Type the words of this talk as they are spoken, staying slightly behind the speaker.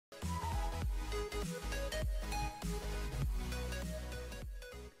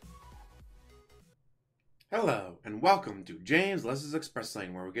Hello, and welcome to James Less's Express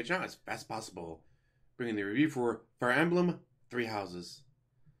Lane, where we get you on as fast as possible, bringing the review for Fire Emblem Three Houses.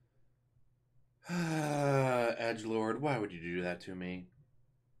 Edgelord, why would you do that to me?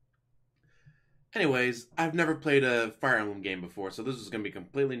 Anyways, I've never played a Fire Emblem game before, so this is going to be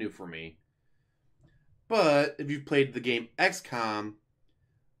completely new for me. But if you've played the game XCOM,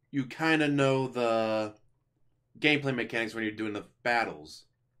 you kind of know the gameplay mechanics when you're doing the battles.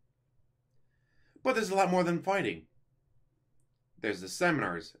 But there's a lot more than fighting. There's the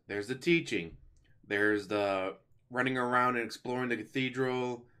seminars, there's the teaching, there's the running around and exploring the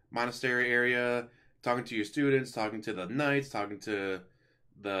cathedral, monastery area, talking to your students, talking to the knights, talking to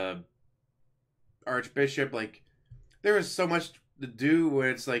the archbishop. Like, there is so much to do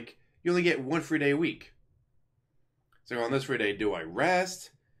where it's like you only get one free day a week. So on this free day, do I rest?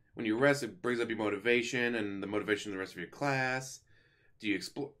 When you rest, it brings up your motivation and the motivation of the rest of your class. Do you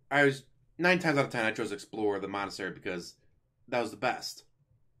explore? 9 times out of 10, I chose to explore the monastery because that was the best.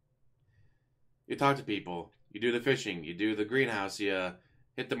 You talk to people, you do the fishing, you do the greenhouse, you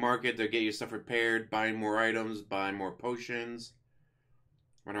hit the market to get your stuff repaired, buying more items, buying more potions,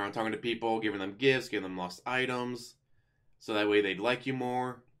 run around talking to people, giving them gifts, giving them lost items, so that way they'd like you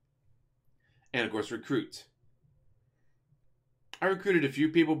more. And of course, recruit. I recruited a few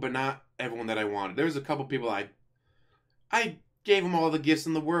people, but not everyone that I wanted. There was a couple people I gave them all the gifts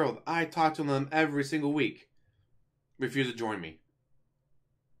in the world. I talked to them every single week. Refused to join me.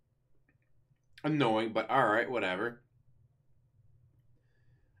 Annoying, but alright, whatever.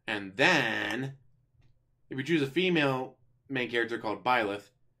 And then, if you choose a female main character called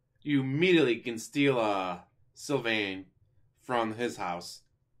Byleth, you immediately can steal Sylvain from his house.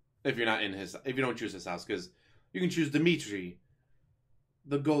 If you don't choose his house, because you can choose Dimitri,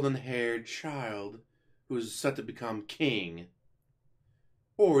 the golden-haired child who is set to become king.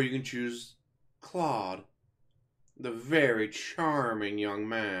 Or you can choose Claude, the very charming young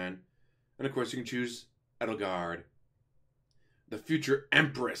man. And of course you can choose Edelgard, the future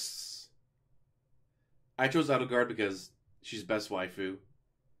empress. I chose Edelgard because she's best waifu.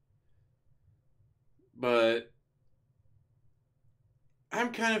 But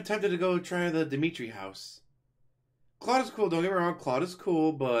I'm kind of tempted to go try the Dimitri house. Claude is cool, don't get me wrong, Claude is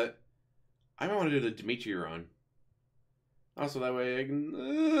cool, but I might want to do the Dimitri run. Also, that way I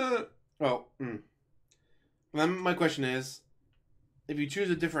can... Then my question is, if you choose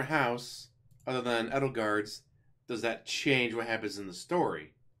a different house other than Edelgard's, does that change what happens in the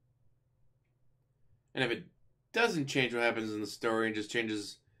story? And if it doesn't change what happens in the story and just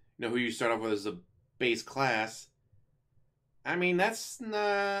changes, who you start off with as a base class, I mean, that's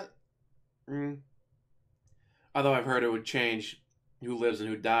not... Although I've heard it would change who lives and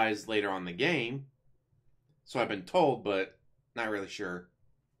who dies later on in the game. So I've been told, but not really sure.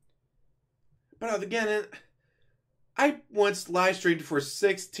 But again, I once live streamed for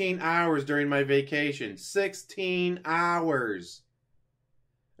 16 hours during my vacation. 16 hours!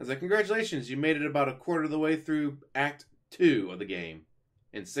 I was like, congratulations, you made it about a quarter of the way through Act 2 of the game.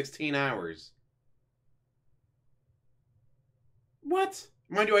 In 16 hours. What?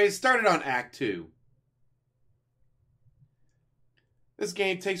 Mind you, I started on Act 2. This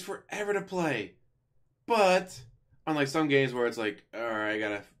game takes forever to play. But unlike some games where it's like, alright, I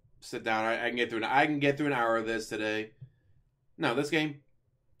gotta sit down, I can get through an hour of this today. No, this game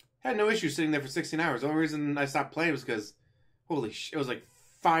had no issue sitting there for 16 hours. The only reason I stopped playing was because, holy shit, it was like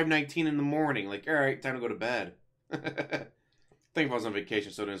 5:19 in the morning. Like, alright, time to go to bed. Thankfully I was on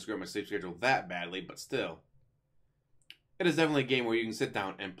vacation, so I didn't screw up my sleep schedule that badly, but still. It is definitely a game where you can sit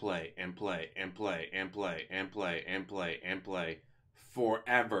down and play, and play, and play, and play, and play, and play, and play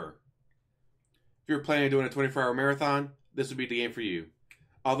forever. If you're planning on doing a 24-hour marathon, this would be the game for you.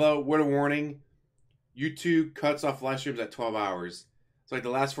 Although, word of warning, YouTube cuts off live streams at 12 hours. So like the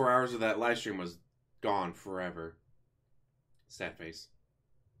last 4 hours of that live stream was gone forever. Sad face.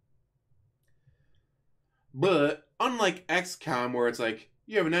 But, unlike XCOM, where it's like,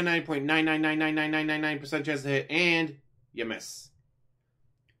 you have a 99.9999999% chance to hit, and you miss.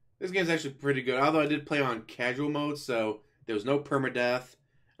 This game's actually pretty good, although I did play on casual mode, so there was no permadeath.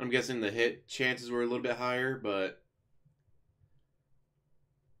 I'm guessing the hit chances were a little bit higher, but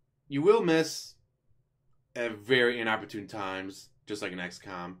you will miss at very inopportune times, just like in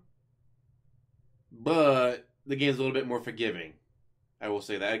XCOM. But the game's a little bit more forgiving. I will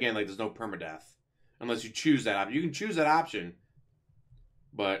say that. Again, like, there's no permadeath. Unless you choose that option. You can choose that option.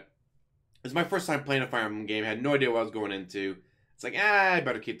 But it's my first time playing a Fire Emblem game. I had no idea what I was going into. It's like, I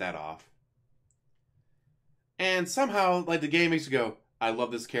better keep that off. And somehow, like, the game makes you go, I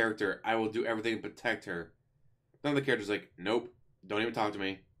love this character. I will do everything to protect her. Then the character's like, nope, don't even talk to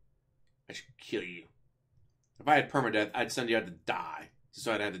me. I should kill you. If I had permadeath, I'd send you out to die,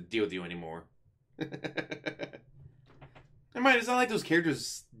 so I don't have to deal with you anymore. I mean, it's not like those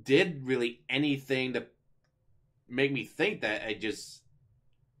characters did really anything to make me think that. I just...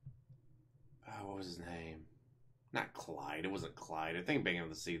 Oh, what was his name? Not Clyde. It wasn't Clyde. I think Bang of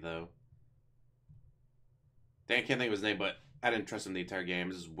the Sea, though. I can't think of his name, but I didn't trust him the entire game. I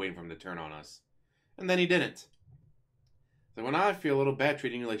was just waiting for him to turn on us. And then he didn't. So when I feel a little bad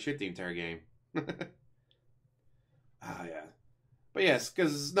treating you like shit the entire game. Ah, yeah. But yes,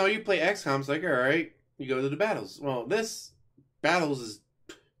 because, no, you play XCOM, it's like, alright, you go to the battles. Well, this battles is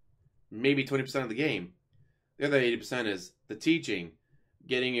maybe 20% of the game. The other 80% is the teaching,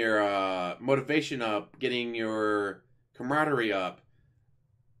 getting your motivation up, getting your camaraderie up.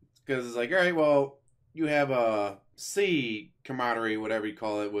 Because it's like, alright, well, you have a C camaraderie, whatever you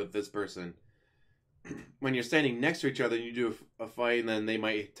call it, with this person. When you're standing next to each other and you do a fight, and then they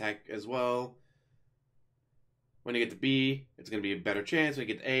might attack as well. When you get to B, it's going to be a better chance. When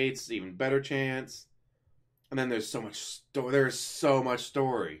you get to A, it's an even better chance. And then there's so much story. There's so much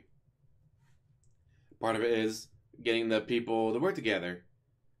story. Part of it is getting the people to work together.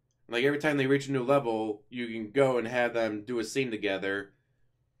 Like, every time they reach a new level, you can go and have them do a scene together.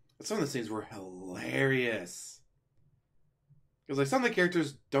 But some of the scenes were hilarious. Because, like, some of the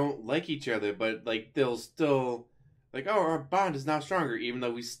characters don't like each other, but, like, they'll still... Like, oh, our bond is now stronger, even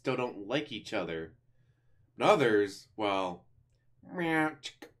though we still don't like each other. And others, well... Meow,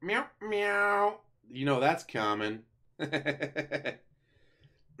 chick, meow, meow. You know that's common. And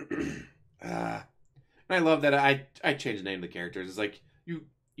I love that I changed the name of the characters. It's like, you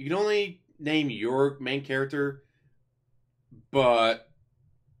can only name your main character, but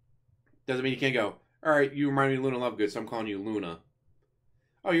doesn't mean you can't go, alright, you remind me of Luna Lovegood, so I'm calling you Luna.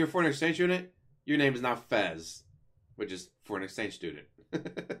 Oh, you're a foreign exchange student? Your name is now Fez, which is foreign exchange student.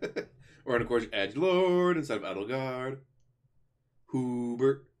 Or, of course, Edgelord instead of Edelgard.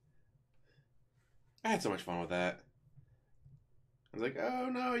 Hubert. I had so much fun with that. I was like, oh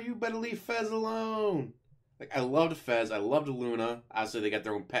no, you better leave Fez alone. Like, I loved Fez. I loved Luna. Obviously, they got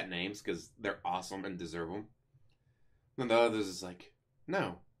their own pet names because they're awesome and deserve them. And the others is like,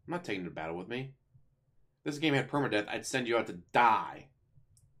 no, I'm not taking the battle with me. This game had permadeath. I'd send you out to die.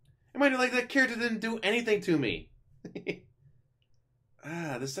 I might like that character didn't do anything to me.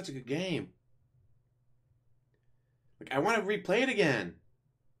 This is such a good game. Like, I want to replay it again.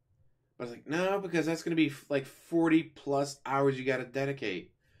 But I was like, no, because that's going to be like 40 plus hours you got to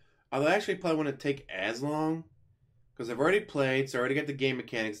dedicate. Although actually probably wouldn't take as long. Because I've already played, so I already got the game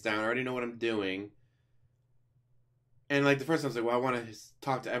mechanics down. I already know what I'm doing. And like the first time I was like, well, I want to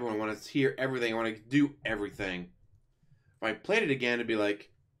talk to everyone. I want to hear everything. I want to do everything. If I played it again, it'd be like,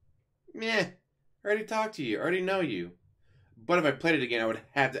 meh, I already talked to you. I already know you. But if I played it again, I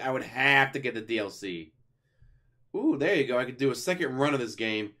would have to get the DLC. Ooh, there you go. I could do a second run of this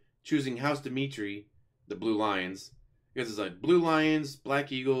game, choosing House Dimitri, the Blue Lions. Because it's like Blue Lions,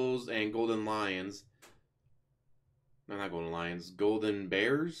 Black Eagles, and Golden Lions. No, not Golden Lions. Golden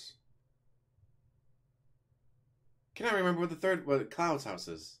Bears? Cannot remember what Cloud's house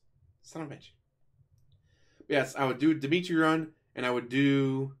is. Son of a bitch. But yes, I would do Dimitri run, and I would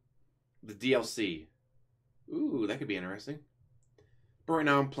do the DLC. Ooh, that could be interesting. But right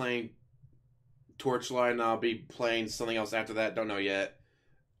now I'm playing Torchlight, and I'll be playing something else after that. Don't know yet.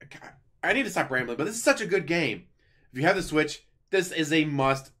 I need to stop rambling, but this is such a good game. If you have the Switch, this is a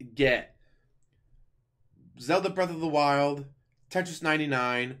must-get. Zelda Breath of the Wild, Tetris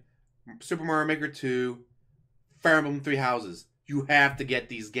 99, Super Mario Maker 2, Fire Emblem Three Houses. You have to get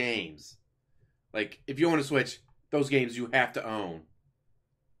these games. Like, if you own a Switch, those games you have to own.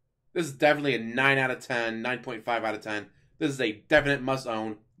 This is definitely a 9 out of 10, 9.5 out of 10. This is a definite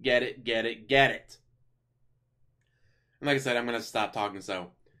must-own. Get it, get it, get it. And like I said, I'm going to stop talking,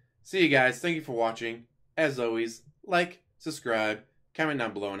 so see you guys. Thank you for watching. As always, like, subscribe, comment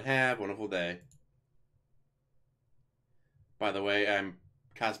down below, and have a wonderful day. By the way, I'm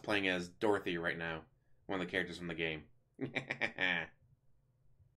cosplaying as Dorothy right now. One of the characters from the game.